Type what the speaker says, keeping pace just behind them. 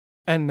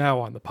And now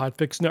on the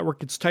Podfix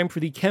Network, it's time for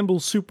the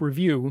Campbell's Soup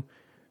Review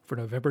for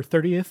November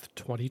 30th,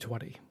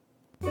 2020.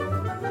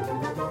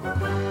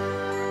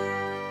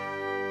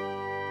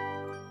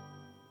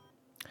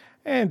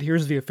 And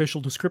here's the official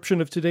description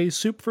of today's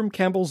soup from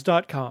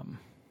Campbell's.com.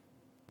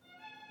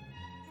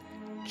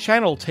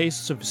 Channel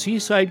tastes of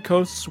seaside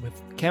coasts with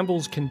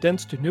Campbell's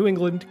condensed New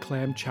England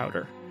clam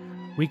chowder.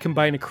 We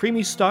combine a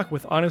creamy stock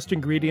with honest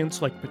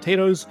ingredients like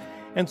potatoes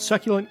and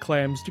succulent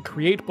clams to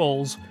create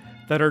bowls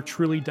that are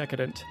truly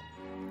decadent.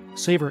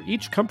 Savor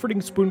each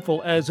comforting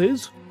spoonful as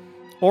is,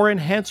 or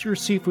enhance your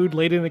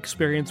seafood-laden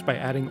experience by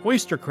adding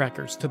oyster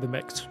crackers to the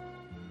mix.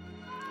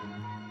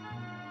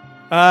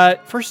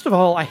 First of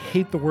all, I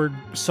hate the word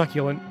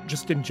succulent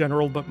just in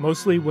general, but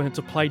mostly when it's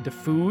applied to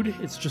food.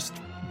 It's just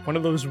one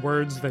of those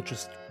words that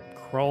just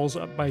crawls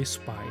up my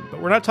spine.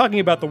 But we're not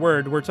talking about the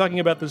word, we're talking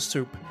about this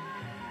soup.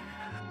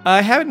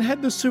 I haven't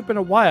had this soup in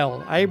a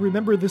while. I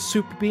remember this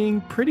soup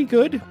being pretty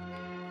good.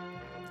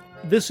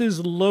 This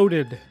is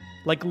loaded,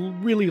 like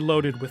really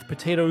loaded with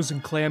potatoes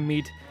and clam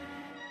meat.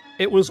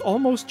 It was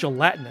almost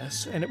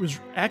gelatinous, and it was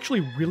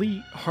actually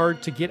really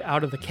hard to get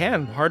out of the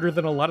can, harder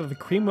than a lot of the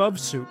cream of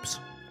soups.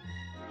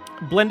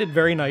 Blended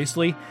very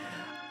nicely.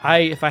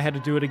 If I had to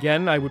do it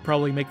again, I would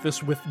probably make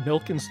this with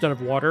milk instead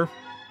of water.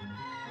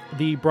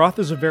 The broth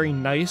is a very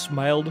nice,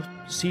 mild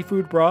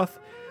seafood broth.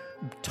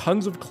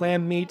 Tons of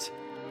clam meat,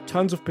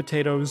 tons of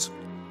potatoes.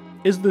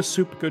 Is this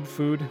soup good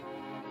food?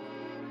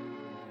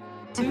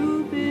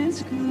 Soup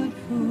is good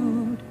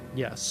food.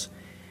 Yes.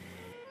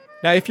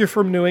 Now, if you're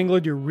from New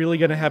England, you're really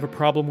going to have a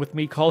problem with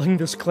me calling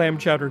this clam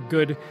chowder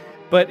good.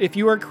 But if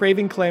you are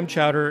craving clam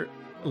chowder,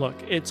 look,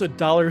 it's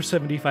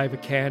 $1.75 a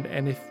can,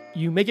 and if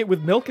you make it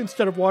with milk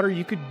instead of water,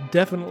 you could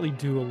definitely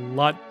do a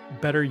lot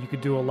better. You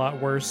could do a lot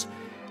worse.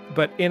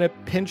 But in a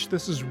pinch,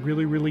 this is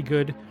really, really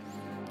good.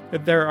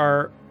 There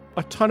are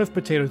a ton of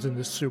potatoes in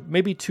this soup.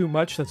 Maybe too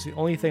much. That's the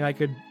only thing I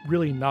could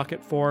really knock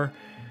it for.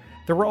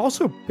 There were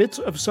also bits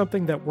of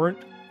something that weren't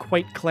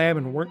quite clam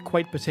and weren't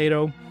quite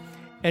potato.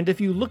 And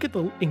if you look at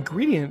the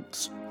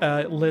ingredients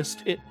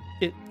list, it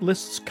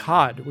lists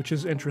cod, which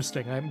is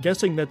interesting. I'm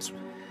guessing that's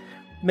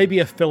maybe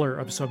a filler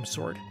of some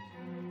sort.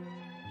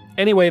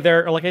 Anyway,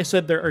 like I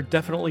said, there are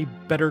definitely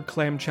better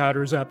clam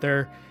chowders out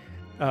there.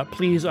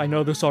 Please, I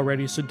know this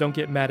already, so don't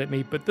get mad at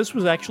me, but this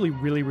was actually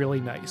really, really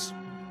nice.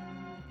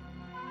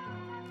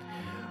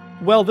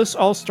 Well, this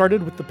all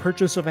started with the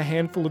purchase of a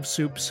handful of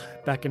soups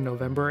back in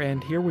November,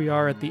 and here we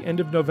are at the end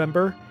of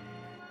November,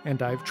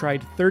 and I've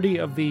tried 30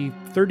 of the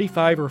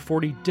 35 or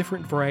 40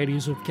 different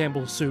varieties of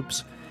Campbell's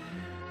soups.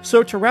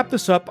 So to wrap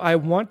this up,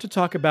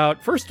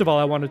 first of all,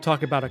 I want to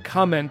talk about a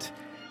comment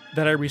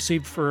that I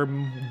received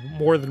from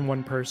more than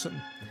one person.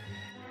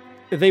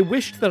 They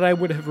wished that I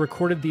would have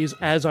recorded these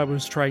as I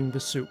was trying the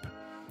soup.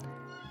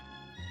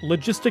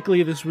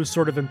 Logistically, this was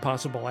sort of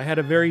impossible. I had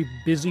a very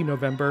busy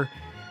November.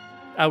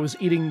 I was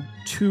eating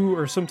 2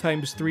 or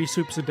sometimes 3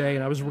 soups a day,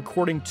 and I was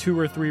recording 2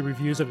 or 3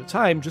 reviews at a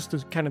time just to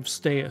kind of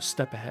stay a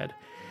step ahead.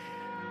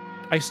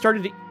 I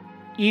started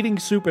eating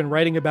soup and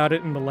writing about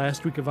it in the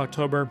last week of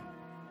October,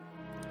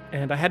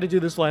 and I had to do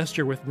this last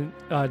year with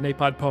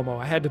NaPodPoMo.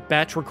 I had to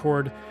batch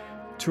record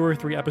 2 or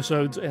 3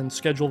 episodes and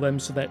schedule them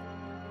so that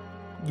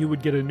you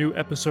would get a new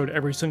episode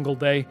every single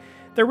day.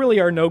 There really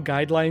are no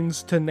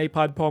guidelines to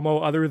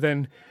NaPodPoMo other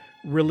than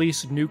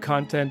release new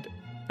content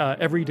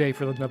every day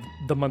for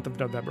the month of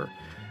November.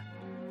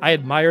 I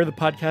admire the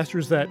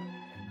podcasters that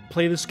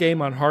play this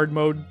game on hard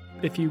mode,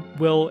 if you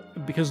will,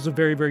 because it's a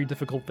very, very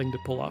difficult thing to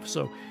pull off.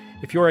 So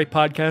if you're a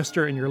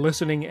podcaster and you're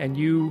listening and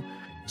you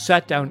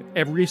sat down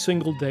every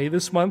single day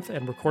this month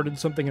and recorded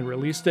something and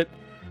released it,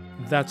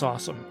 that's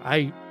awesome.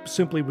 I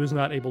simply was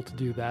not able to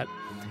do that.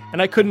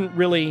 And I couldn't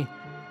really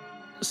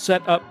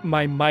set up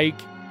my mic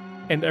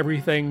and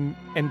everything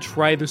and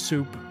try the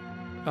soup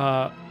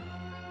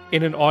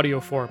in an audio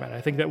format.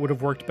 I think that would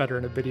have worked better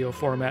in a video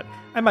format.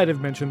 I might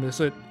have mentioned this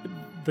at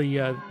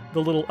the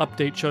little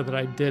update show that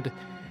I did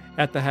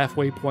at the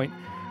halfway point.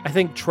 I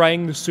think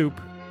trying the soup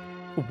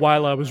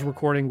while I was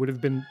recording would have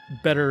been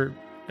better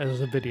as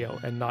a video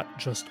and not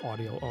just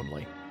audio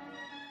only.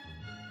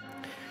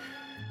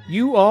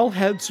 You all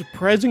had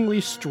surprisingly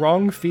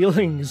strong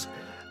feelings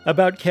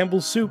about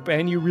Campbell's soup,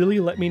 and you really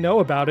let me know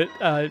about it,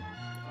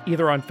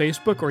 either on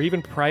Facebook or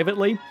even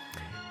privately.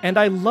 And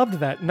I loved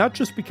that, not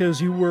just because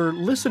you were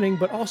listening,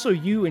 but also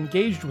you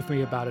engaged with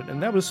me about it,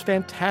 and that was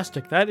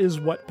fantastic. That is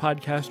what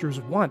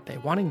podcasters want. They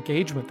want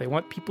engagement. They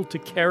want people to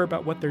care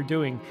about what they're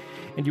doing,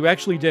 and you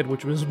actually did,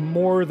 which was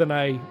more than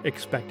I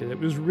expected. It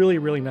was really,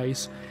 really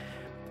nice.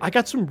 I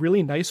got some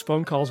really nice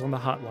phone calls on the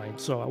hotline,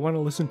 so I want to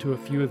listen to a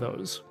few of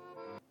those.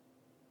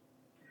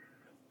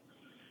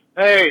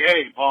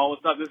 Hey, Paul,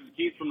 what's up? This is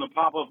Keith from the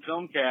Pop-Up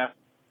Filmcast.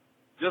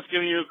 Just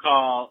giving you a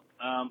call,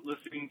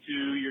 listening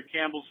to your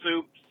Campbell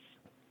soups.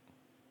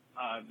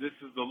 This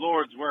is the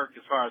Lord's work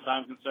as far as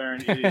I'm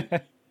concerned. It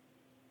is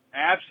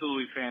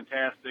absolutely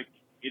fantastic.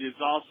 It is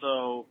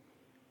also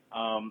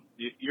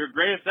your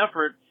greatest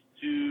effort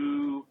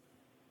to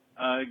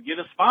get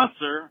a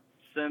sponsor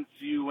since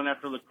you went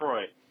after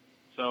LaCroix.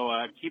 So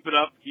keep it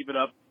up.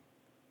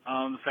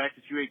 The fact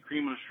that you ate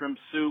cream of shrimp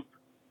soup.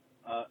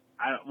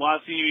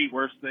 I've seen you eat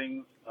worse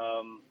things.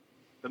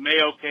 The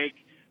mayo cake.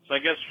 So I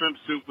guess shrimp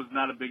soup was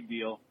not a big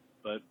deal.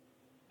 But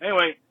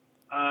anyway,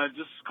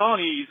 just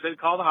calling you. You said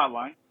call the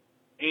hotline.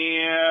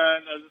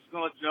 And I was just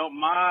going to let you know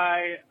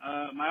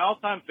my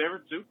all-time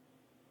favorite soup.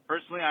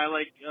 Personally, I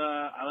like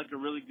a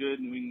really good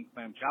New England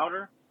clam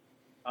chowder.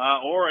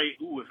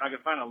 If I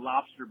could find a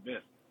lobster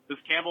bisque. Does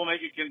Campbell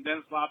make a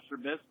condensed lobster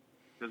bisque?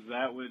 Because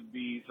that would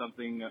be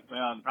something,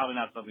 probably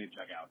not something to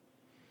check out.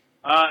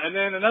 And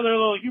then another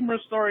little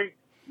humorous story.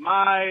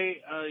 My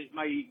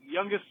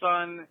youngest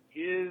son,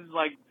 his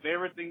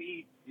favorite thing to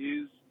eat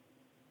is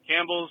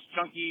Campbell's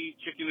chunky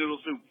chicken noodle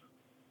soup.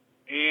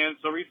 And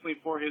so recently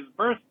for his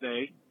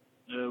birthday,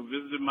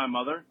 visited my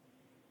mother,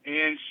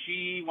 and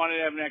she wanted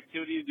to have an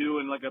activity to do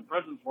and a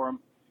present for him.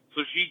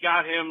 So she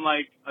got him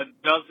a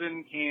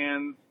dozen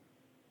cans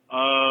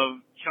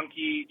of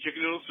chunky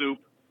chicken noodle soup.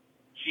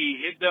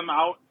 She hid them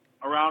out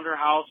around her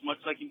house, much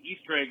like an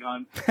Easter egg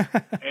hunt,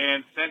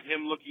 and sent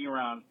him looking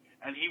around.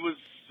 And he was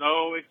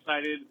so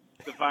excited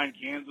to find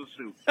cans of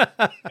soup,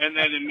 and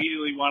then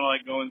immediately want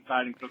to go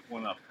inside and cook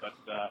one up. But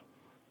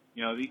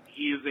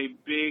he is a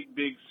big,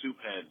 big soup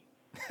head.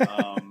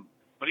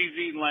 But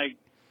he's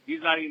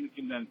not eating the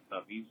condensed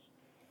stuff.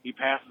 He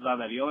passes on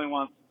that. He only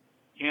wants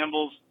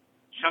Campbell's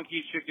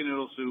chunky chicken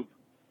noodle soup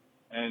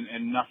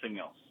and nothing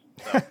else.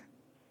 So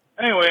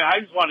anyway, I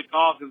just wanted to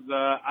call because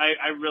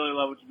I really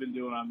love what you've been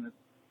doing on this.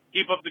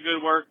 Keep up the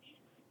good work,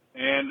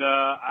 and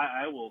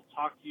I will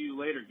talk to you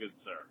later, good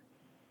sir.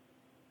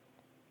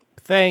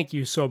 Thank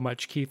you so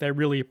much, Keith. I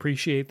really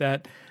appreciate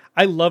that.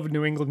 I love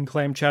New England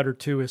clam chowder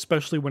too,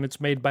 especially when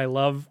it's made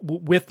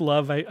with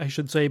love, I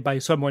should say, by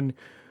someone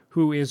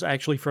who is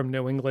actually from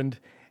New England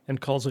and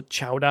calls it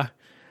chowder.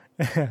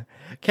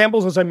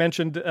 Campbell's, as I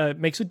mentioned,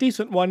 makes a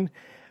decent one.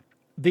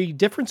 The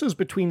differences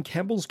between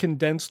Campbell's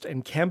condensed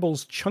and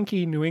Campbell's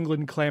chunky New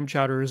England clam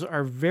chowders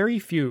are very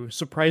few,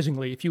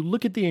 surprisingly. If you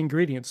look at the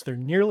ingredients, they're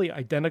nearly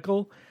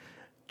identical.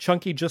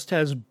 Chunky just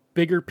has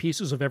bigger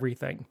pieces of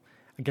everything.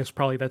 I guess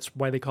probably that's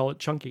why they call it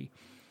chunky.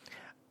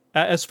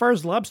 As far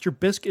as lobster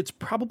bisque, it's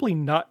probably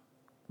not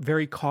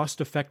very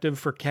cost effective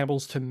for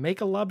Campbell's to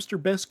make a lobster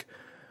bisque,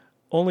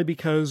 only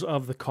because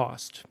of the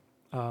cost.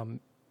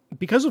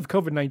 Because of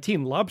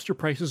COVID-19, lobster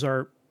prices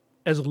are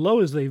as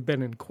low as they've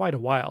been in quite a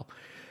while.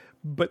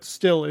 But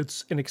still,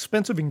 it's an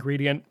expensive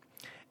ingredient,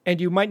 and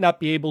you might not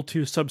be able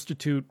to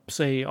substitute,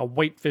 say, a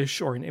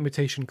whitefish or an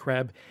imitation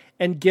crab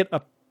and get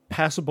a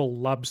passable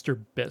lobster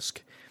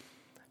bisque.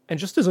 And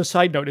just as a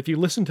side note, if you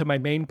listen to my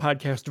main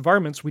podcast,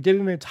 Varmints, we did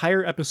an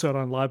entire episode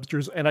on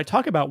lobsters, and I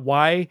talk about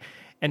why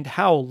and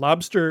how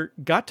lobster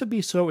got to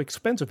be so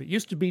expensive. It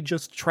used to be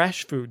just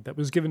trash food that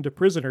was given to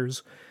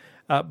prisoners,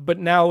 but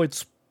now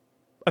it's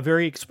a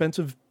very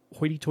expensive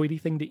hoity-toity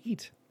thing to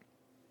eat.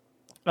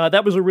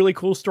 That was a really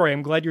cool story.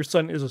 I'm glad your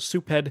son is a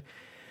soup head.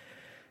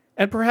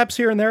 And perhaps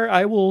here and there,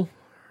 I will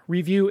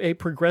review a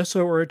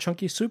Progresso or a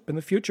chunky soup in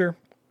the future.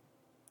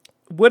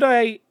 Would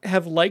I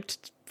have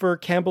liked for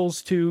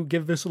Campbell's to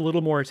give this a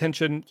little more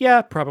attention?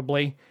 Yeah,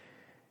 probably.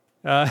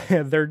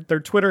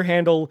 Their Twitter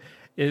handle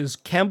is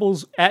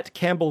Campbell's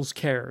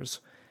 @CampbellsCares.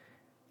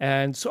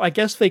 And so I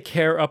guess they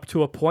care up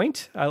to a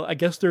point. I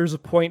guess there's a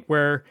point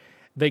where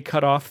they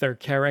cut off their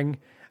caring.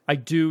 I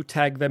do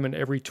tag them in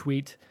every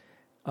tweet.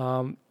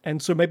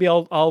 And so maybe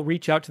I'll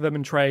reach out to them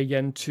and try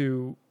again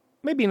to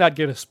maybe not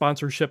get a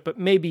sponsorship, but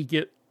maybe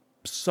get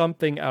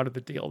something out of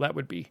the deal. That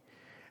would be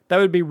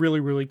really,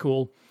 really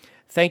cool.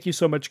 Thank you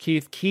so much,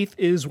 Keith. Keith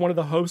is one of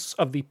the hosts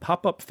of the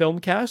Pop-Up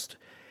Filmcast.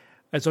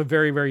 It's a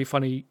very, very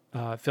funny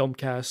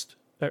filmcast.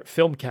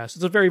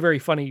 It's a very, very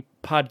funny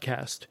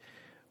podcast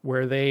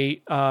where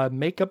they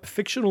make up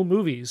fictional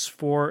movies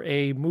for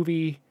a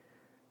movie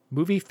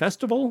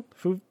festival.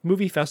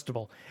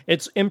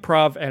 It's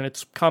improv and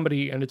it's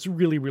comedy and it's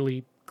really,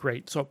 really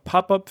great. So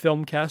Pop-Up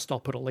Filmcast,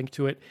 I'll put a link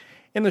to it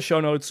in the show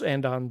notes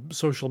and on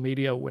social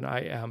media when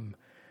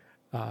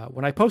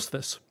I post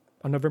this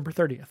on November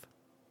 30th.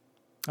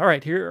 All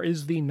right, here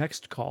is the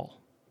next call.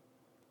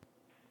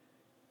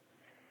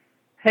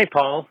 Hey,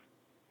 Paul.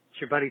 It's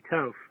your buddy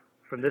Toph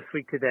from This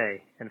Week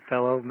Today and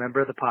fellow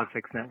member of the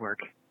Podfix Network.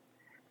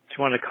 Just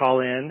wanted to call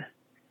in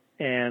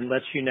and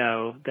let you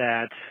know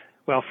that,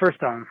 well,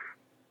 first off,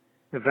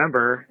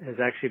 November has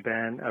actually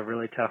been a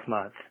really tough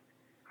month,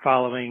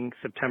 following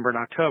September and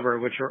October,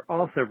 which are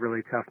also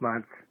really tough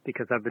months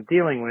because I've been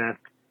dealing with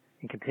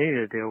and continue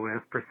to deal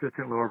with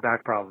persistent lower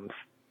back problems.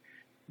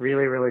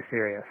 Really, really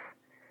serious.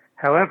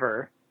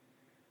 However,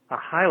 a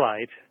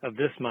highlight of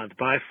this month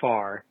by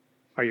far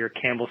are your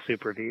Campbell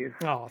Soup reviews.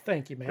 Oh,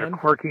 thank you, man. They're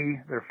quirky,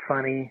 they're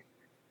funny,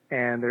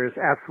 and there's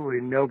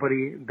absolutely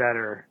nobody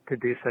better to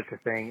do such a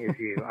thing as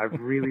you. I've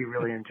really,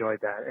 really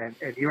enjoyed that.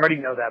 And you already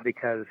know that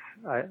because,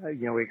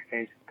 we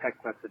exchanged text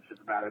messages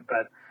about it.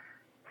 But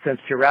since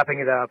you're wrapping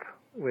it up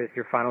with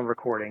your final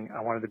recording,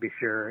 I wanted to be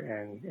sure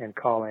and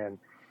call in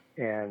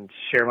and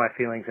share my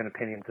feelings and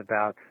opinions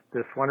about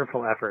this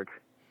wonderful effort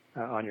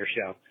on your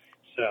show.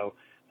 So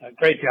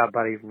great job,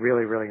 buddy.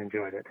 Really, really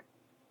enjoyed it.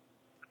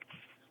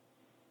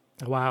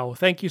 Wow.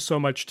 Thank you so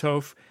much,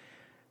 Toph.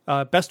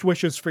 Best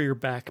wishes for your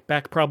back.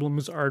 Back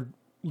problems are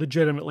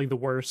legitimately the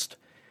worst.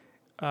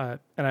 And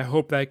I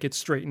hope that gets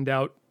straightened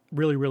out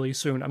really, really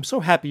soon. I'm so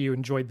happy you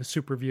enjoyed the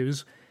soup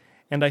reviews.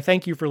 And I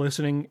thank you for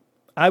listening.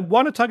 I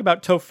want to talk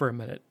about Toph for a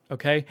minute,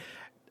 okay?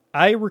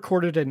 I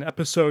recorded an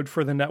episode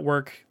for the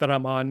network that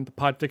I'm on, the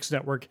Podfix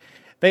Network.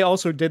 They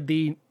also did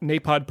the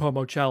Napod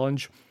Pomo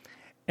Challenge,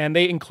 and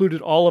they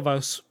included all of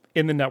us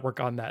in the network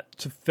on that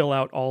to fill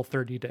out all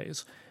 30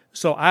 days.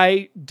 So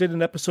I did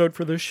an episode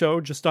for this show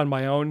just on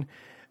my own.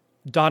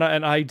 Donna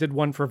and I did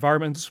one for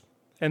Varmints,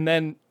 and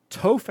then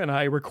Toph and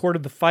I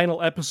recorded the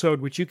final episode,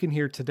 which you can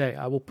hear today.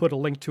 I will put a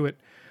link to it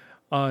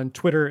on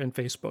Twitter and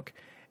Facebook.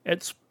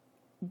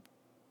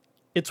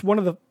 It's one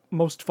of the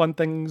most fun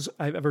things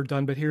I've ever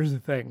done, but here's the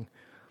thing.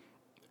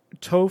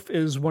 Toph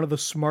is one of the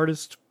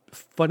smartest,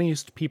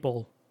 funniest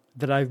people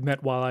that I've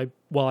met while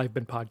I've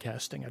been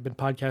podcasting. I've been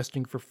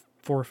podcasting for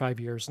 4 or 5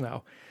 years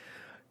now.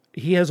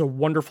 He has a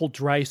wonderful,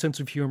 dry sense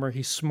of humor.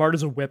 He's smart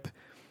as a whip.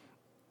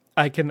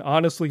 I can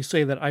honestly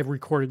say that I've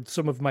recorded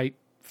some of my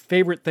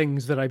favorite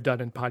things that I've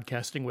done in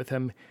podcasting with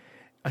him.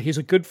 He's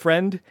a good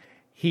friend.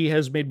 He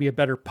has made me a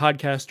better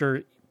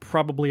podcaster,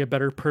 probably a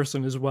better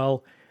person as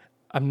well.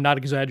 I'm not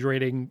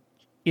exaggerating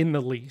in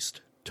the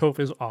least. Toph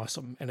is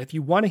awesome. And if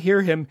you want to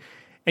hear him,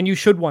 and you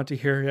should want to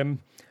hear him,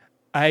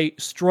 I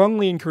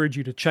strongly encourage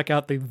you to check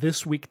out the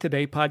This Week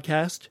Today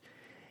podcast.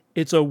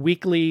 It's a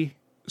weekly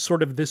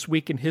sort of This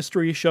Week in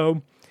History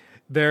show.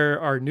 There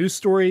are news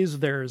stories.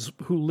 There's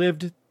who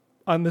lived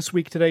on This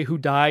Week Today, who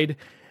died.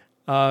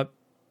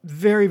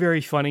 Very,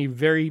 very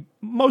funny,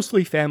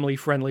 mostly family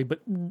friendly,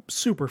 but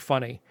super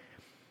funny.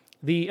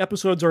 The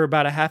episodes are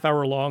about a half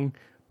hour long,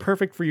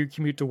 perfect for your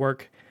commute to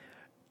work.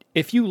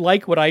 If you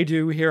like what I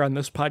do here on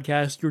this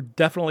podcast, you're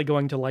definitely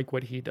going to like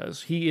what he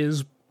does. He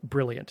is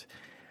brilliant.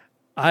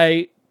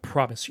 I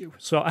promise you.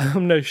 So I'm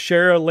going to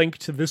share a link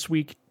to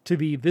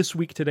the This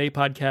Week Today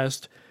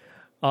podcast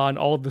on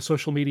all of the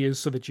social medias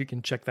so that you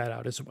can check that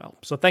out as well.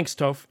 So thanks,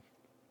 Toph.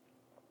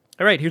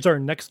 All right, here's our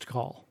next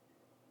call.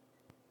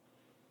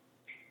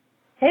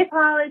 Hey,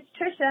 Paul, it's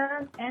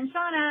Trisha and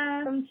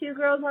Shauna from Two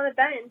Girls on a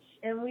Bench,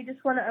 and we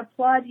just want to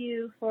applaud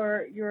you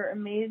for your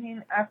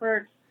amazing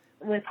efforts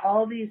with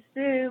all these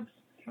soups.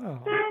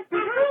 Oh.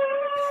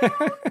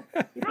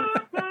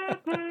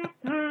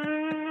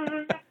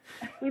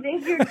 We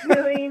think you're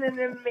doing an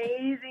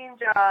amazing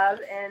job,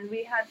 and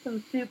we had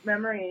some soup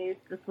memories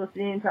just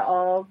listening to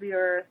all of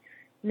your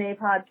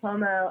Napod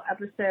Pomo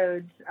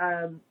episodes.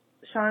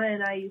 Shauna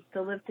and I used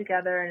to live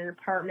together in an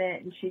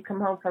apartment, and she'd come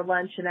home for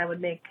lunch, and I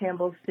would make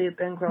Campbell's soup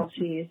and grilled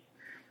cheese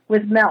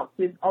with milk.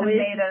 We've always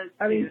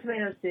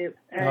tomato soup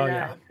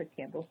and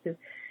Campbell's soup.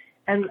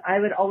 And I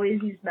would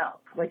always use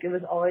milk. Like, it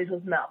was always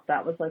with milk.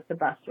 That was, like, the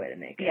best way to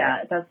make it.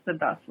 Yeah, that's the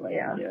best way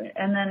to do it.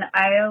 And then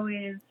I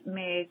always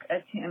make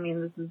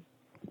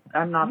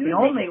I'm not the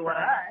only one.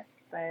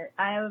 But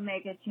I would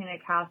make a tuna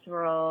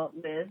casserole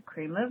with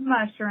cream of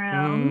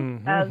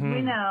mushroom. As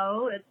we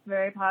know, it's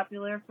very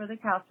popular for the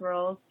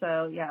casseroles.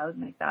 So, yeah, I would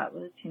make that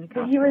with a tuna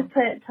casserole.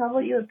 Tell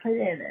what you would put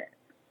in it.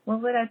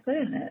 What would I put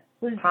in it?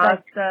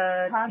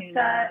 Pasta,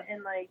 tuna,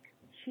 and, like,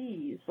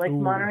 cheese, like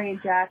Monterey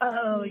Jack.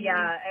 Oh cheese.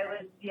 I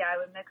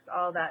would mix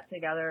all that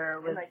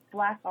together with like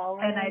black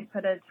olive, and I'd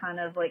put a ton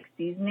of like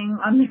seasoning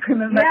on the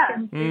cream of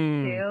mushroom soup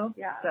too.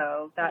 Yeah,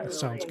 so that really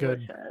sounds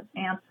good.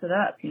 Amps it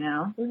up, you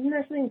know. Wasn't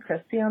there something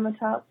crispy on the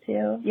top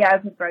too? Yeah, I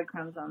put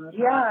breadcrumbs on the top.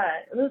 Yeah,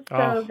 it was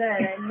so good.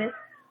 I missed.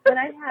 When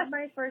I had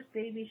my first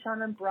baby,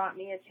 Shauna brought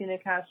me a tuna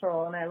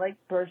casserole, and I like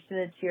burst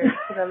into tears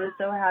because I was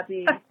so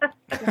happy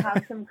to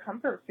have some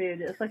comfort food.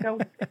 It's like a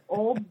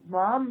old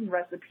mom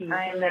recipe.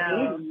 I from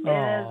know. The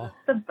 80s. It's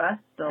the best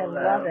still,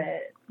 I love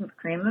it. With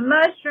cream and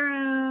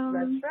mushroom.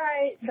 That's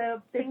right. So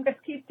thanks.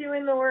 Keep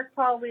doing the work,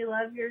 Paul. We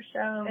love your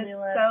show. It's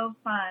so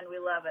fun. We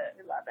love it.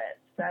 We love it.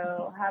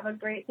 So have a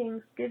great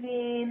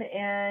Thanksgiving,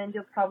 and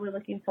you're probably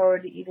looking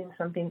forward to eating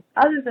something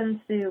other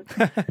than soup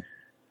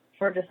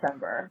for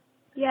December.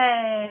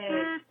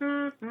 Yay!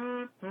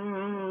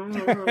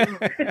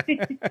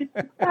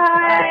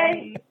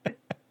 Bye.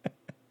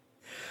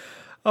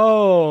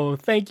 Oh,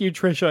 thank you,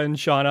 Trisha and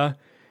Shauna.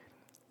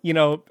 You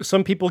know,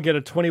 some people get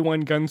a 21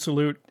 gun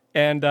salute,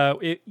 and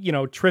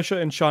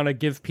Trisha and Shauna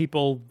give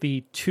people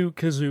the 2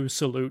 kazoo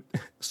salute.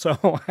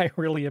 So I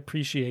really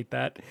appreciate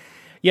that.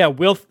 Yeah,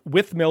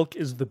 with milk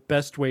is the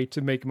best way to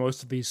make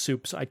most of these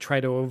soups. I try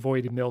to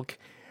avoid milk.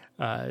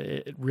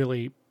 It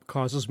really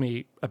causes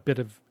me a bit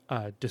of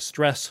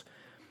distress.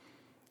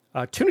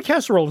 Tuna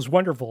casserole is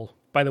wonderful,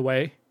 by the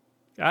way.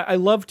 I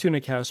love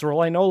tuna casserole.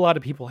 I know a lot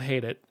of people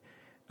hate it.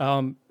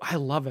 I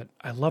love it.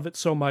 I love it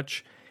so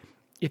much.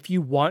 If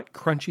you want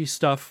crunchy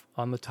stuff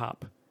on the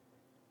top,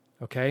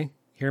 okay,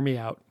 hear me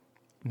out.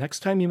 Next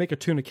time you make a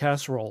tuna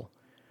casserole,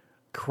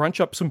 crunch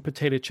up some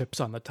potato chips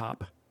on the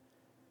top.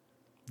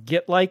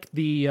 Get like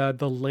the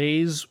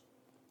Lay's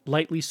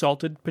lightly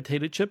salted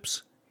potato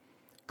chips.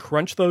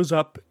 Crunch those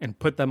up and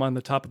put them on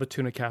the top of the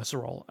tuna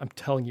casserole. I'm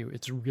telling you,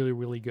 it's really,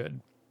 really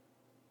good.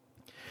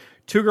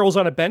 Two Girls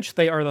on a Bench,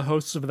 they are the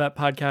hosts of that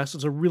podcast.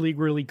 It's a really,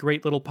 really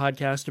great little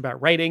podcast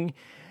about writing.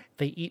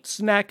 They eat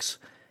snacks.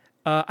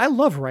 I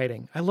love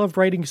writing. I love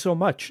writing so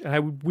much, and I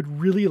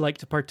would really like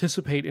to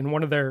participate in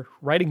one of their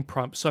writing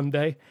prompts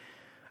someday.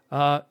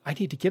 I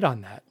need to get on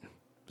that.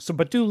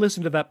 But do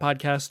listen to that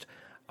podcast.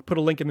 I'll put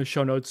a link in the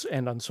show notes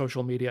and on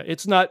social media.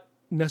 It's not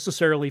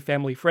necessarily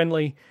family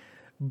friendly,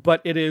 but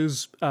it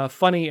is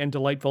funny and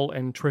delightful,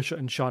 and Trisha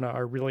and Shauna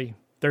are really,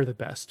 they're the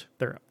best.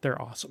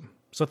 They're awesome.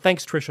 So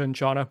thanks, Trisha and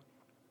Shauna.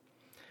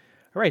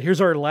 All right,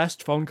 here's our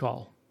last phone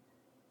call.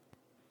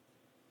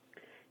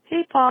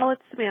 Hey, Paul,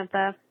 it's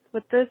Samantha.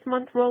 With this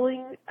month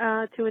rolling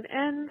to an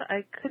end,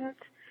 I couldn't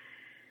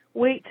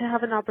wait to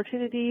have an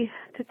opportunity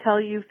to tell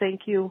you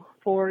thank you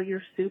for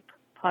your Soup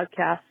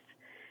podcast.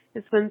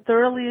 It's been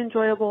thoroughly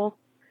enjoyable.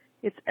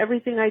 It's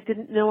everything I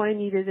didn't know I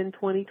needed in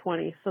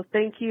 2020. So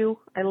thank you.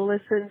 I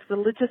listened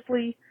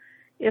religiously,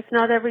 if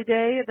not every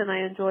day. Then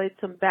I enjoyed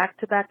some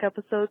back-to-back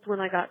episodes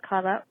when I got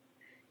caught up.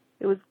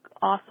 It was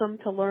awesome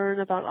to learn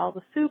about all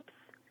the soups,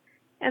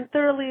 and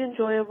thoroughly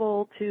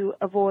enjoyable to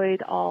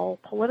avoid all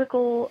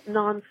political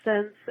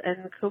nonsense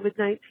and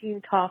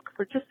COVID-19 talk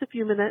for just a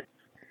few minutes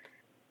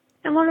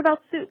and learn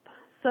about soup.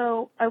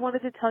 So I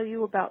wanted to tell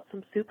you about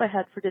some soup I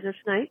had for dinner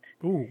tonight.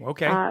 Ooh,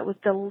 okay. It was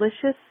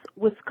delicious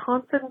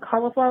Wisconsin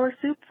cauliflower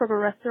soup from a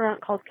restaurant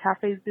called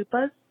Cafe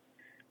Zupas.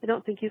 I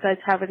don't think you guys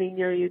have any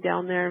near you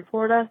down there in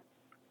Florida.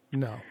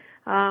 No.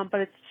 But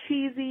it's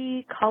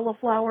cheesy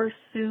cauliflower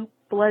soup,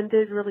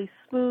 blended really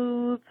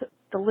smooth,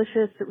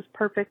 delicious. It was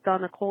perfect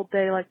on a cold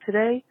day like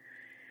today.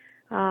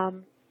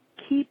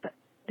 Keep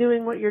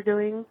doing what you're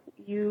doing.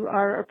 You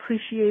are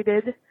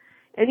appreciated.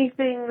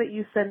 Anything that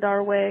you send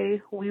our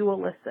way, we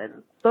will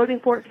listen.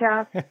 Voting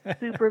forecasts,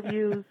 soup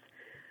reviews,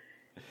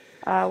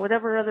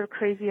 whatever other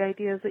crazy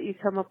ideas that you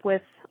come up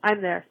with,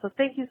 I'm there. So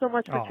thank you so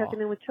much for checking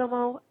in with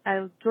Chomo. I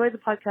enjoyed the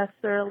podcast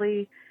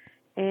thoroughly,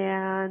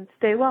 and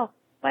stay well.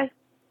 Bye.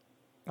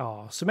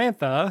 Oh,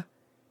 Samantha,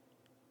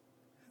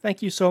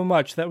 thank you so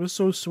much. That was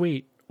so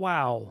sweet.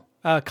 Wow.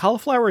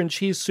 Cauliflower and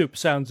cheese soup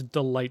sounds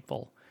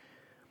delightful.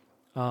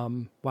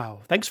 Wow.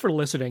 Thanks for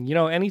listening. You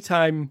know,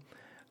 anytime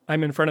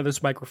I'm in front of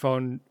this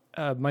microphone,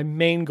 my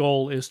main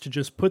goal is to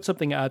just put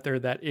something out there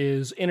that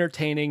is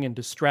entertaining and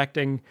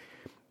distracting,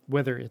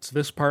 whether it's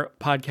this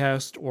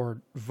podcast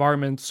or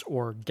Varmints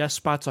or guest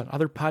spots on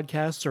other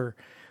podcasts or,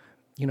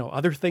 you know,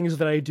 other things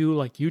that I do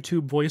like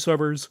YouTube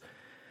voiceovers.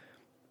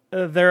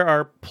 There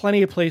are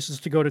plenty of places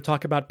to go to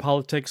talk about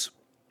politics.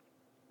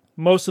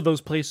 Most of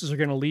those places are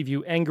going to leave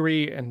you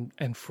angry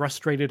and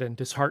frustrated and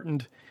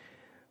disheartened.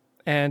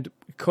 And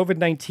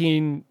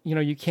COVID-19, you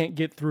know, you can't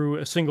get through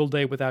a single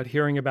day without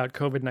hearing about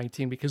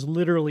COVID-19 because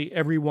literally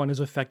everyone is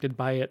affected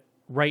by it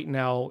right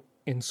now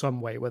in some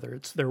way, whether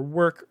it's their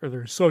work or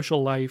their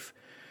social life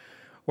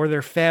or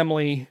their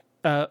family.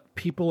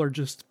 People are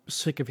just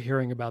sick of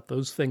hearing about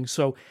those things.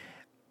 So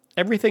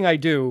everything I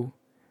do,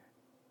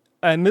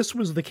 and this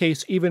was the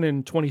case even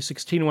in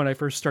 2016 when I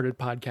first started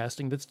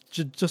podcasting. That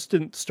just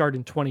didn't start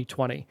in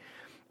 2020.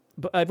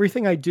 But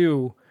everything I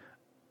do,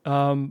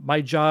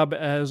 my job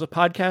as a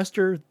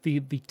podcaster,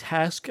 the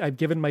task I've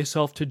given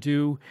myself to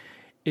do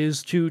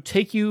is to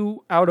take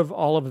you out of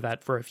all of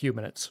that for a few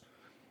minutes.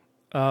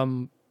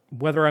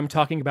 Whether I'm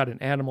talking about an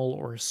animal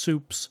or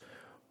soups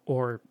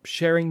or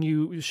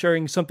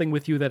sharing something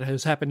with you that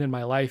has happened in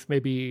my life,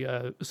 maybe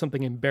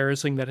something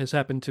embarrassing that has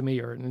happened to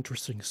me or an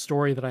interesting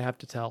story that I have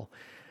to tell.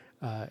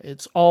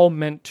 It's all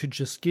meant to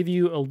just give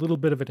you a little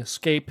bit of an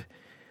escape,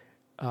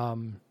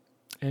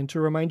 and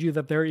to remind you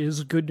that there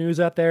is good news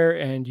out there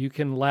and you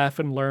can laugh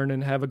and learn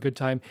and have a good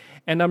time.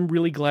 And I'm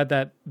really glad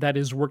that that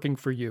is working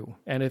for you.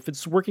 And if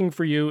it's working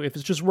for you, if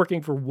it's just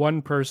working for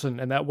one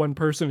person and that one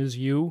person is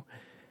you,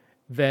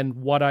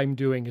 then what I'm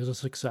doing is a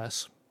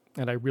success.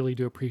 And I really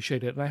do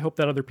appreciate it. And I hope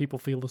that other people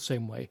feel the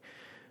same way.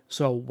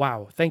 So,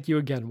 wow. Thank you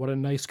again. What a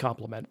nice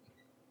compliment.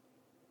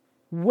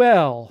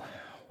 Well,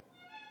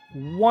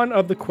 one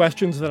of the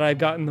questions that I've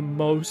gotten the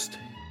most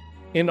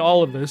in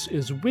all of this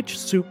is, which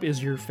soup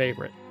is your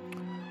favorite?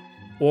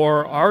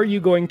 Or are you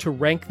going to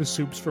rank the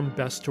soups from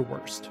best to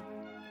worst?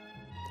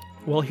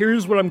 Well,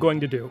 here's what I'm going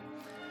to do.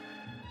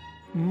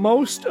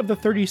 Most of the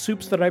 30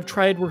 soups that I've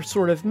tried were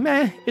sort of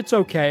meh, it's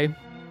okay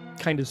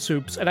kind of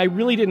soups, and I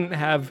really didn't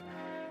have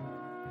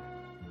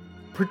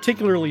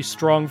particularly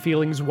strong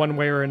feelings one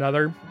way or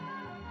another.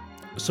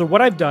 So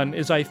what I've done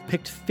is I've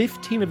picked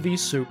 15 of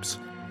these soups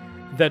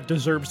that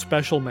deserve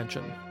special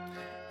mention.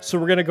 So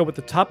we're going to go with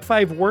the top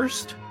 5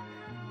 worst,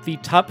 the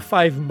top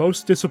 5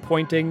 most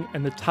disappointing,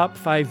 and the top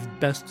 5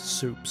 best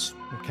soups,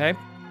 okay?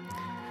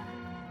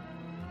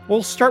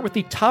 We'll start with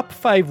the top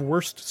 5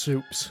 worst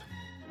soups.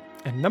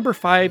 And number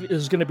 5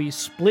 is going to be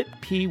split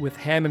pea with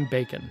ham and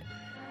bacon.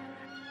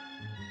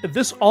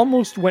 This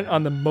almost went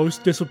on the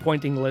most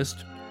disappointing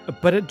list,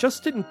 but it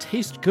just didn't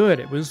taste good.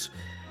 It was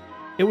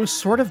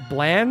sort of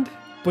bland,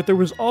 but there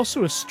was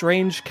also a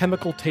strange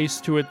chemical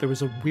taste to it. There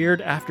was a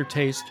weird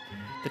aftertaste.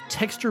 The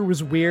texture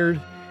was weird.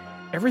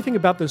 Everything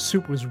about this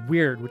soup was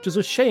weird, which is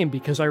a shame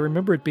because I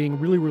remember it being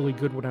really, really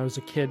good when I was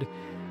a kid.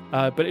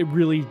 but it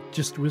really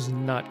just was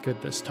not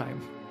good this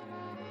time.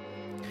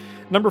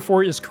 Number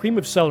 4 is cream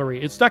of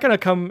celery. It's not going to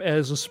come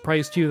as a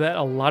surprise to you that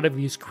a lot of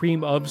these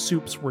cream of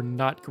soups were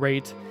not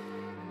great.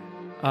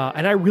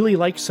 And I really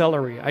like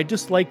celery. I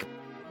just like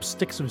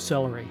sticks of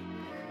celery,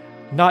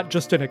 not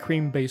just in a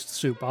cream-based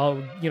soup.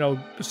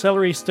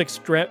 Celery sticks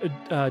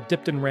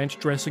dipped in ranch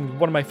dressing,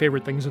 one of my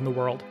favorite things in the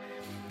world.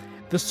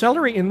 The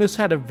celery in this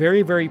had a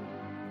very, very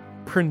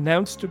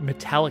pronounced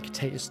metallic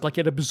taste, like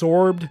it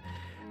absorbed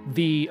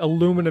the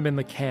aluminum in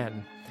the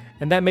can,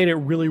 and that made it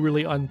really,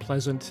 really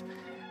unpleasant.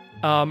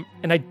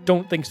 And I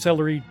don't think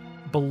celery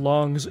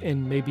belongs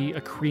in maybe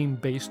a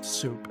cream-based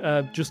soup.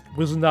 Just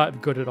was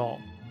not good at all.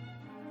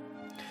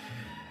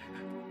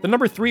 The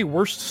number 3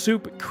 worst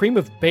soup, cream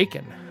of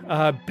bacon.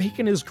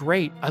 Bacon is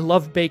great. I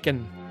love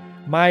bacon.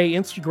 My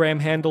Instagram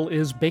handle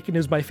is bacon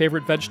is my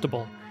favorite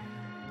vegetable.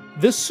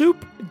 This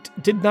soup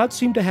did not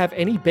seem to have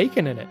any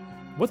bacon in it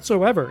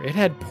whatsoever. It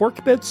had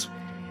pork bits,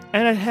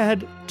 and it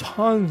had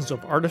tons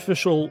of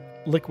artificial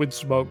liquid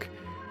smoke.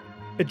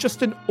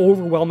 Just an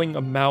overwhelming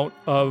amount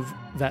of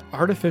that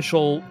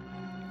artificial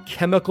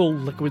chemical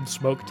liquid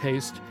smoke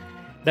taste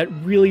that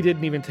really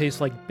didn't even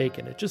taste like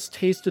bacon. It just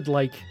tasted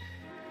like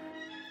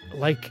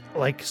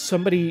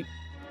somebody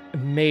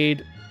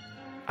made,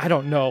 I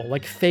don't know,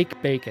 like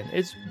fake bacon.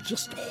 It's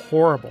just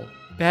horrible.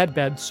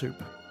 Bad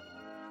soup.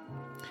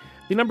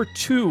 The number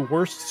 2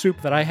 worst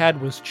soup that I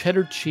had was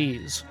cheddar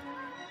cheese.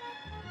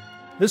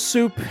 This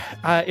soup,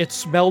 it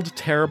smelled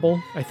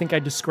terrible. I think I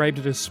described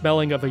it as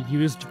smelling of a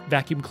used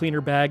vacuum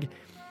cleaner bag.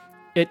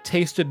 It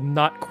tasted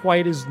not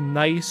quite as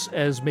nice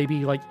as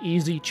maybe like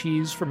easy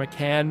cheese from a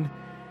can.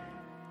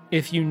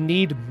 If you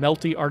need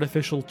melty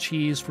artificial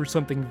cheese for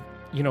something,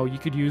 you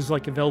could use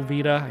like a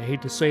Velveeta. I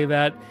hate to say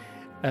that.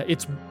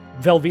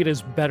 Velveeta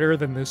is better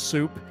than this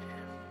soup.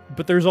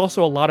 But there's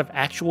also a lot of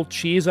actual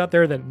cheese out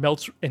there that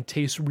melts and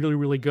tastes really,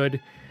 really good.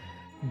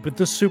 But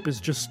this soup is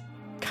just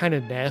kind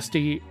of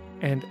nasty,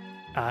 and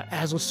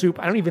as a soup,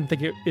 I don't even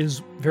think it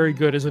is very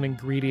good as an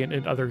ingredient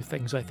in other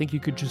things. I think you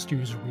could just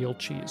use real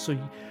cheese. So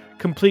you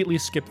completely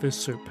skip this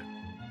soup.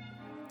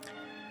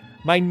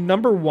 My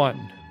number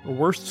 1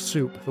 worst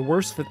soup,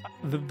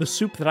 the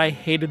soup that I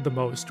hated the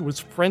most, was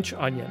French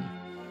onion.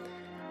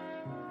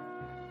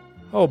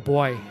 Oh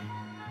boy.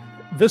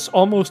 This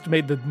almost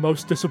made the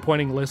most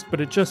disappointing list,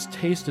 but it just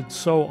tasted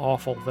so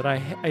awful that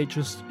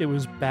it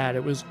was bad.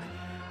 It was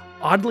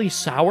oddly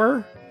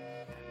sour,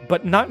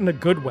 but not in a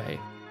good way.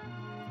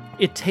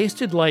 It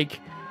tasted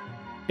like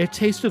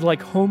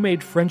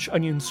homemade French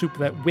onion soup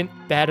that went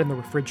bad in the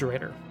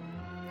refrigerator.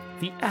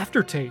 The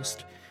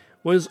aftertaste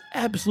was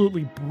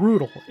absolutely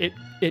brutal.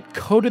 It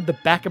coated the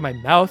back of my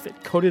mouth,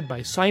 it coated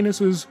my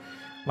sinuses,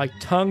 my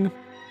tongue.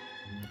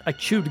 I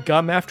chewed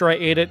gum after I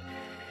ate it,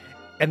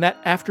 and that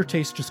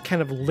aftertaste just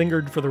kind of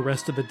lingered for the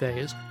rest of the day.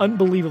 It's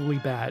unbelievably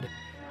bad.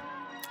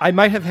 I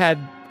might have had,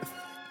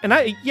 and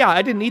I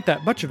didn't eat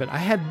that much of it. I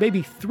had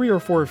maybe 3 or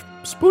 4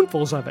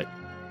 spoonfuls of it,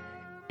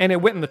 and it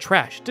went in the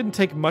trash. Didn't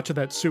take much of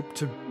that soup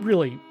to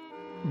really,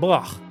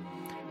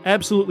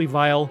 absolutely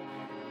vile.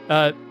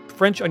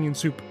 French onion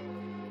soup,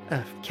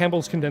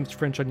 Campbell's condensed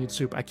French onion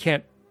soup. I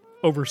can't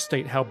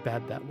overstate how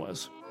bad that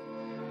was.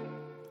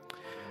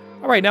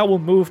 All right, now we'll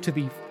move to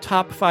the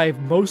top 5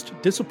 most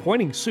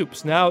disappointing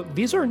soups. Now,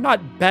 these are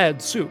not bad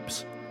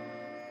soups.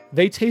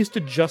 They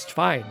tasted just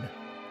fine.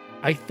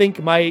 I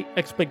think my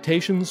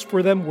expectations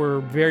for them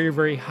were very,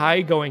 very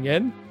high going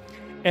in,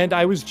 and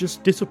I was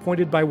just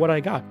disappointed by what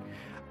I got.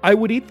 I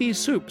would eat these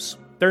soups.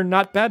 They're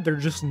not bad, they're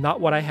just not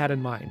what I had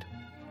in mind.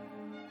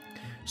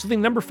 So the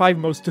number 5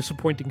 most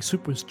disappointing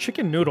soup was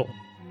chicken noodle.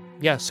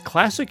 Yes,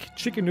 classic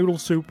chicken noodle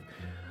soup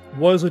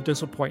was a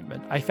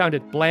disappointment. I found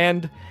it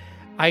bland.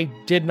 I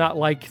did not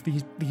like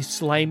the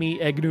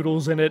slimy egg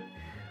noodles in it.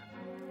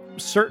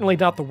 Certainly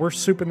not the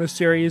worst soup in this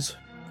series.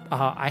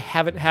 I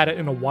haven't had it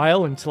in a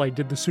while until I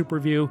did the soup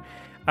review.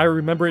 I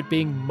remember it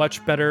being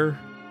much better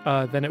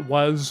than it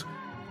was.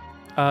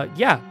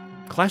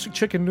 Classic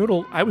chicken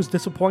noodle, I was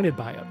disappointed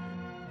by it.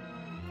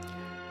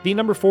 The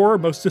number 4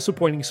 most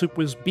disappointing soup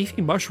was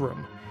beefy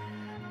mushroom.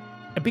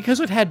 And because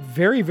it had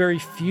very, very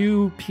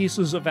few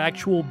pieces of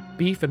actual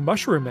beef and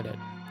mushroom in it,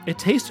 it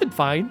tasted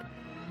fine.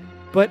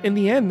 But in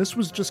the end, this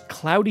was just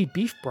cloudy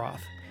beef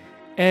broth.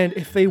 And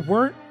if they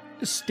weren't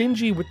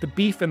stingy with the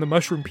beef and the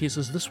mushroom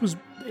pieces,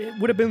 it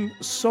would have been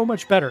so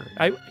much better.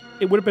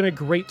 It would have been a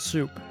great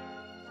soup.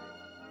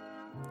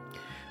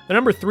 The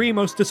number 3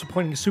 most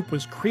disappointing soup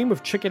was cream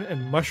of chicken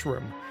and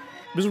mushroom.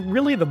 It was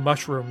really the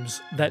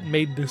mushrooms that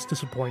made this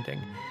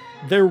disappointing.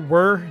 There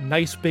were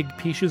nice big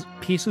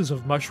pieces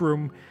of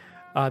mushroom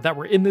that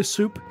were in this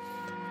soup,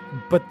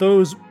 but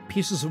those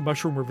pieces of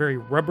mushroom were very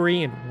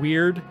rubbery and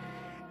weird,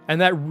 and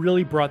that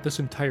really brought this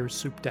entire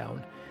soup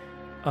down.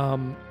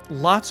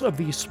 Lots of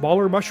the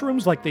smaller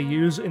mushrooms, like they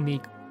use in the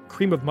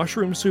cream of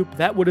mushroom soup,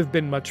 that would have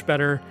been much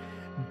better,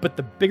 but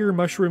the bigger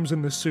mushrooms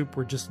in the soup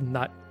were just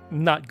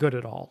not good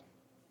at all.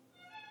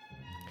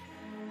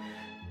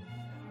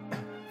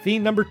 The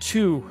number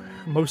 2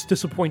 most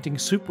disappointing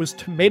soup was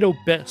tomato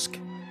bisque.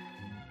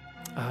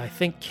 I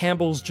think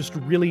Campbell's just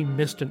really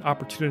missed an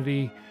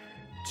opportunity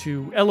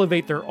to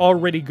elevate their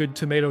already good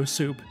tomato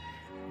soup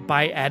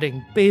by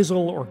adding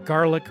basil or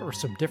garlic or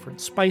some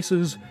different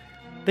spices.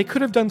 They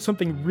could have done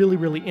something really,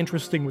 really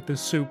interesting with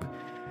this soup,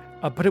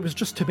 but it was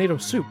just tomato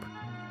soup.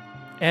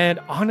 And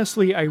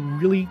honestly, I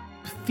really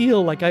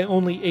feel like I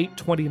only ate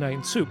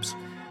 29 soups.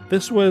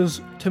 This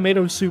was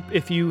tomato soup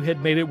if you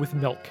had made it with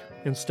milk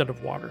instead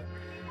of water.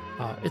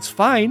 It's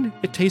fine.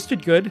 It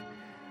tasted good.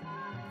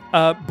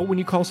 But when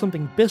you call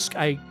something bisque,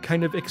 I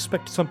kind of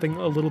expect something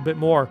a little bit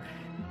more.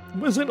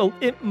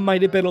 It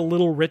might have been a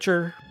little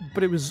richer,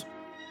 but it was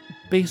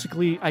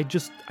basically, I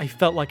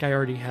felt like I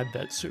already had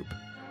that soup.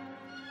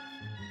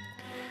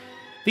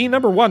 The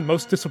number one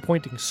most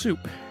disappointing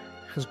soup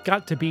has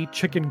got to be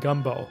chicken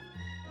gumbo.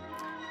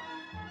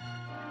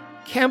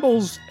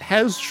 Campbell's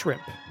has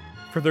shrimp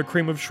for their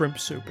cream of shrimp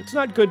soup. It's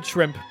not good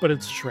shrimp, but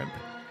it's shrimp.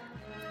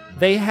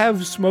 They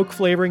have smoke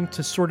flavoring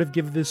to sort of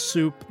give this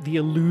soup the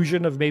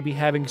illusion of maybe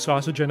having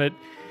sausage in it.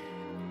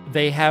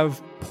 They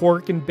have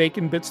pork and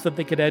bacon bits that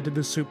they could add to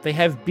the soup. They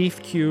have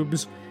beef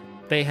cubes.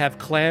 They have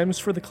clams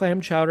for the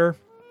clam chowder.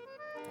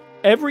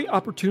 Every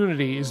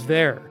opportunity is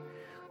there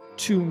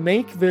to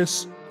make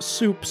this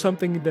soup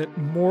something that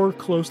more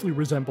closely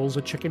resembles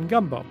a chicken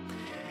gumbo.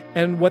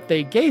 And what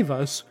they gave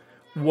us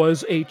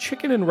was a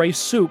chicken and rice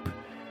soup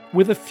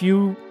with a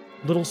few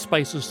little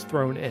spices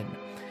thrown in.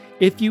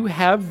 If you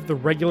have the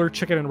regular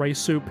chicken and rice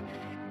soup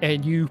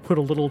and you put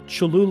a little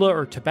Cholula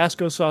or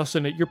Tabasco sauce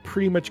in it, you're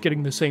pretty much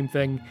getting the same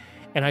thing.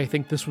 And I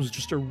think this was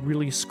just a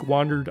really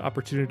squandered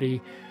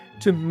opportunity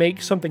to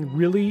make something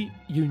really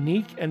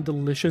unique and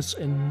delicious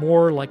and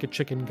more like a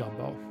chicken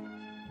gumbo.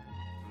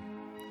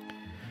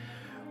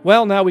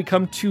 Well, now we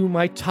come to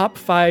my top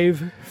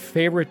 5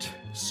 favorite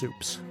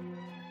soups.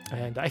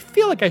 And I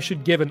feel like I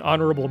should give an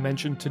honorable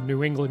mention to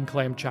New England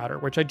clam chowder,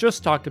 which I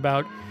just talked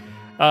about.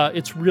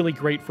 It's really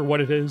great for what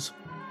it is.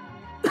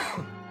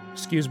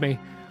 Excuse me.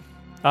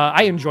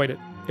 I enjoyed it.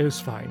 It was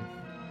fine.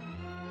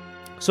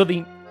 So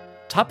the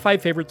top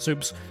 5 favorite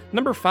soups,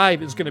 number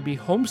 5 is going to be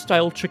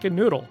home-style chicken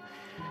noodle.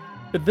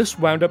 This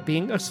wound up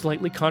being a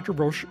slightly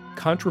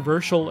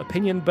controversial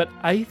opinion, but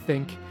I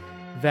think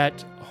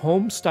that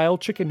home-style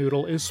chicken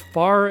noodle is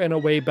far and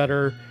away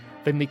better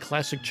than the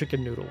classic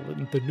chicken noodle.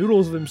 The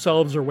noodles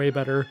themselves are way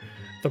better.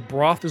 The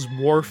broth is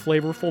more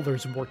flavorful.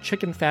 There's more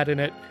chicken fat in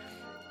it.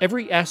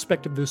 Every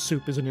aspect of this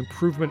soup is an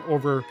improvement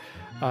over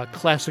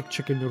classic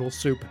chicken noodle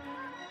soup.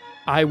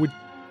 I would,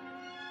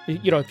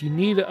 if you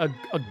need a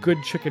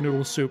good chicken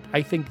noodle soup,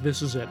 I think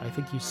this is it. I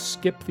think you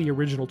skip the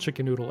original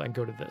chicken noodle and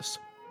go to this.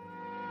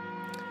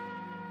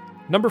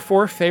 Number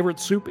 4 favorite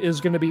soup is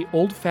going to be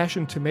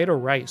old-fashioned tomato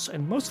rice,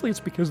 and mostly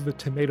it's because of the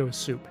tomato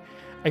soup.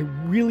 I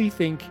really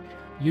think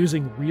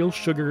using real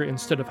sugar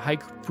instead of high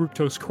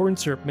fructose corn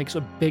syrup makes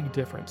a big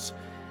difference.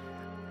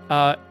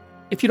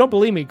 If you don't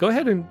believe me, go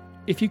ahead and,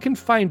 if you can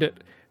find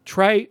it,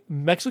 try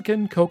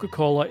Mexican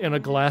Coca-Cola in a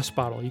glass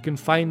bottle. You can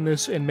find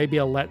this in maybe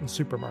a Latin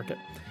supermarket.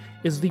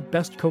 It's the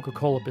best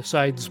Coca-Cola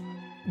besides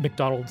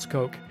McDonald's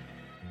Coke.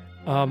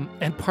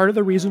 And part of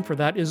the reason for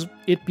that is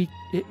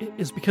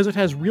is because it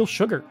has real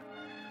sugar.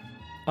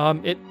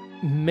 It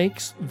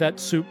makes that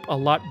soup a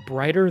lot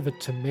brighter. The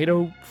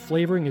tomato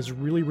flavoring is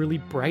really, really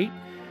bright.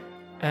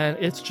 And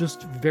it's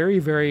just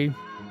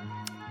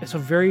it's a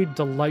very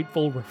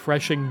delightful,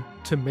 refreshing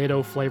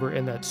tomato flavor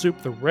in that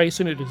soup. The rice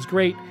in it is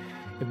great.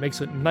 It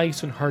makes it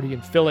nice and hearty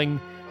and filling.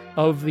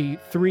 Of the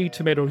 3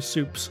 tomato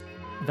soups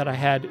that I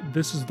had,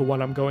 this is the one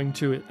I'm going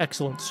to.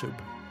 Excellent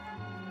soup.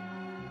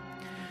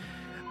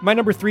 My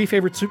number 3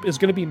 favorite soup is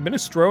going to be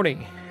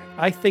minestrone.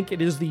 I think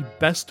it is the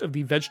best of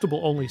the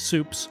vegetable-only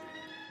soups.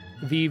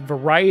 The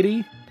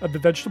variety of the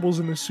vegetables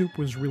in this soup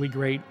was really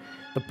great.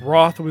 The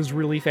broth was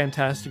really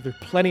fantastic. There's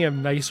plenty of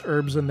nice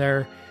herbs in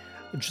there.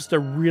 Just a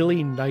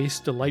really nice,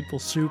 delightful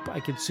soup. I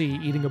could see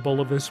eating a bowl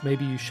of this.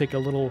 Maybe you shake a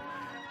little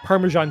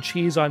Parmesan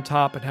cheese on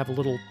top and have a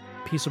little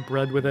piece of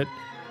bread with it.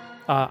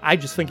 I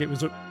just think it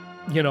was,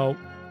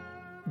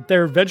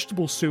 their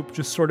vegetable soup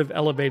just sort of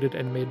elevated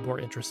and made more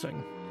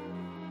interesting.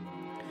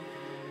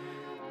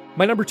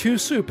 My number 2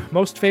 soup,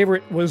 most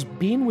favorite, was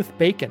bean with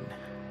bacon.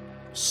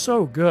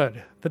 So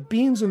good. The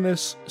beans in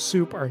this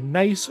soup are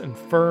nice and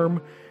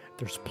firm.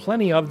 There's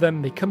plenty of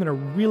them. They come in a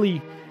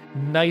really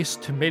nice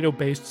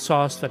tomato-based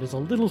sauce that is a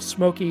little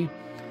smoky.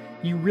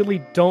 You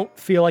really don't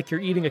feel like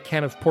you're eating a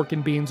can of pork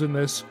and beans in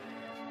this.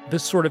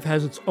 This sort of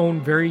has its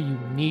own very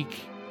unique,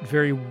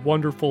 very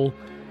wonderful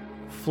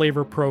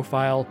flavor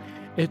profile.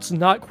 It's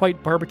not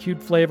quite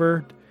barbecued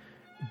flavored,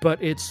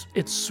 but it's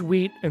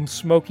sweet and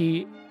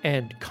smoky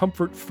and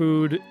comfort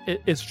food.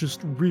 It's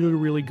just really,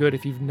 really good.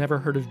 If you've never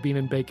heard of bean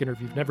and bacon, or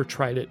if you've never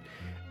tried it,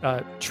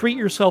 treat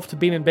yourself to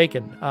bean and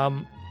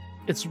bacon.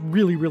 It's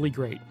really, really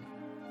great.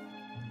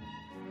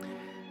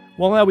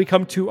 Well, now we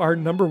come to our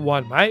number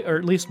 1, or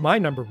at least my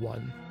number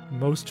 1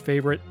 most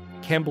favorite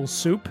Campbell's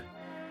soup,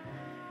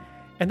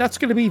 and that's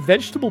going to be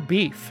vegetable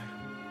beef.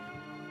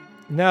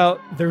 Now,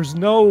 there's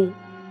no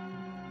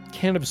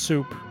can of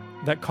soup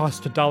that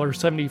costs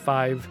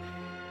 $1.75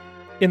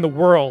 in the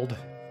world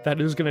that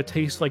is going to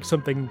taste like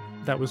something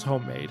that was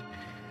homemade.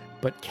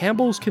 But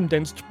Campbell's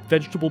condensed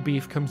vegetable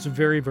beef comes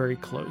very, very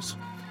close.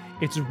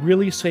 It's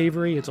really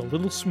savory, it's a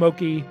little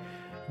smoky.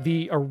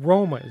 The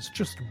aroma is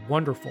just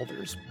wonderful.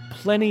 There's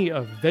plenty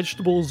of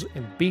vegetables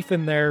and beef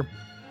in there.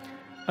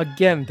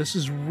 Again, this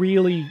is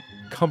really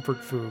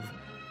comfort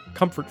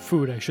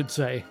food, I should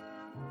say.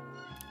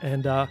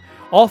 And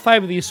all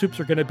 5 of these soups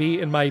are going to be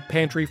in my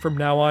pantry from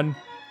now on,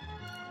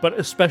 but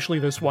especially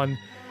this one.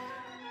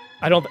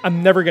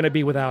 I'm never going to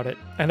be without it,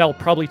 and I'll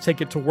probably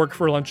take it to work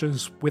for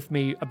lunches with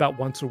me about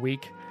once a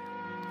week.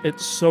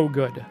 It's so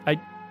good.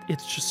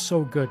 It's just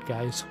so good,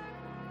 guys.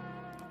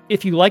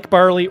 If you like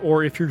barley,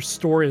 or if your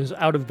store is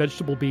out of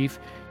vegetable beef,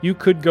 you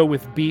could go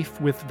with beef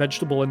with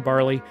vegetable and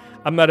barley.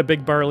 I'm not a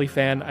big barley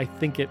fan. I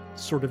think it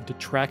sort of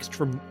detracts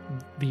from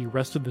the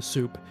rest of the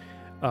soup.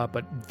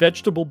 But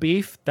vegetable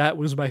beef, that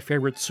was my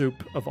favorite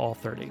soup of all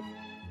 30.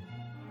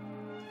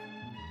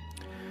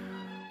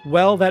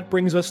 Well, that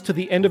brings us to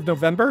the end of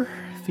November,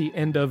 the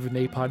end of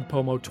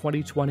NaPodPoMo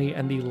 2020,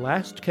 and the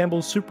last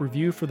Campbell's Soup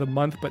review for the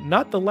month, but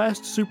not the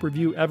last soup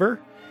review ever.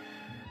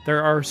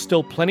 There are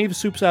still plenty of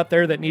soups out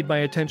there that need my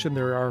attention.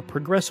 There are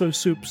Progresso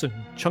soups and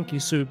chunky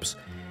soups,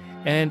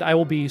 and I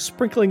will be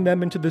sprinkling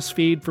them into this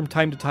feed from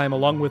time to time,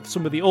 along with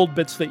some of the old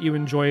bits that you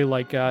enjoy,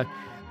 like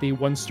the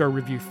one-star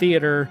review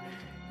theater,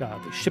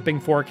 the shipping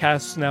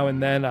forecasts now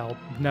and then.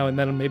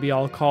 Maybe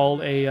I'll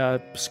call a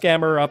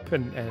scammer up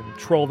and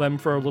troll them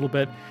for a little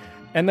bit.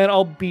 And then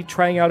I'll be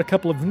trying out a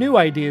couple of new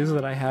ideas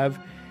that I have,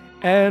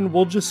 and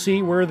we'll just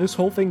see where this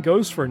whole thing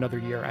goes for another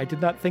year. I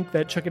did not think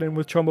that Checking In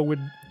with Chomo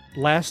would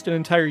last an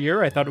entire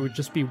year. I thought it would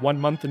just be 1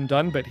 month and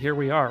done, but here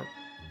we are.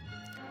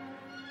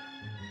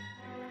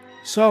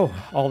 So,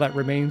 all that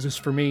remains is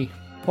for me,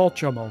 Paul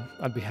Chomo,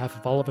 on behalf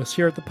of all of us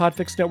here at the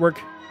Podfix Network,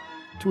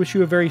 to wish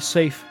you a very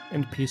safe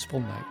and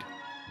peaceful night.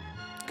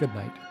 Good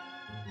night.